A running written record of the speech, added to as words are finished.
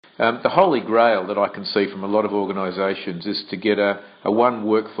The holy grail that I can see from a lot of organisations is to get a one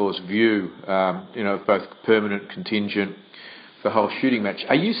workforce view, of both permanent, contingent, the whole shooting match.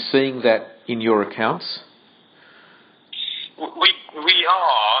 Are you seeing that in your accounts? We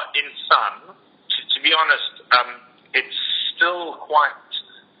are in some. To be honest, it's still quite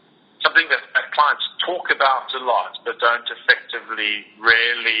something that clients talk about a lot, but don't effectively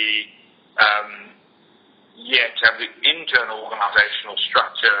really yet have the internal organizational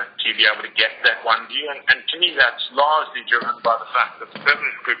structure to be able to get that one view. And to me, that's largely driven by the fact that the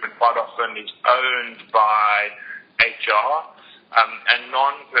permanent recruitment quite often is owned by HR, and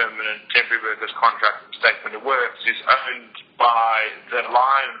non-permanent temporary workers contract and statement of works is owned by the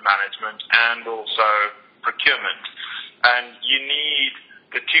line management and also procurement. And you need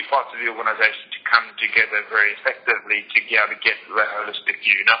the two parts of the organisation to come together very effectively to be able to get the holistic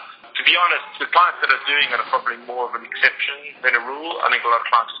view. Now, to be honest, the clients that are doing it are probably more of an exception than a rule. I think a lot of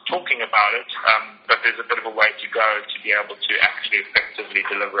clients are talking about it, but there's a bit of a way to go to be able to actually effectively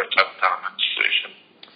deliver a total talent solution.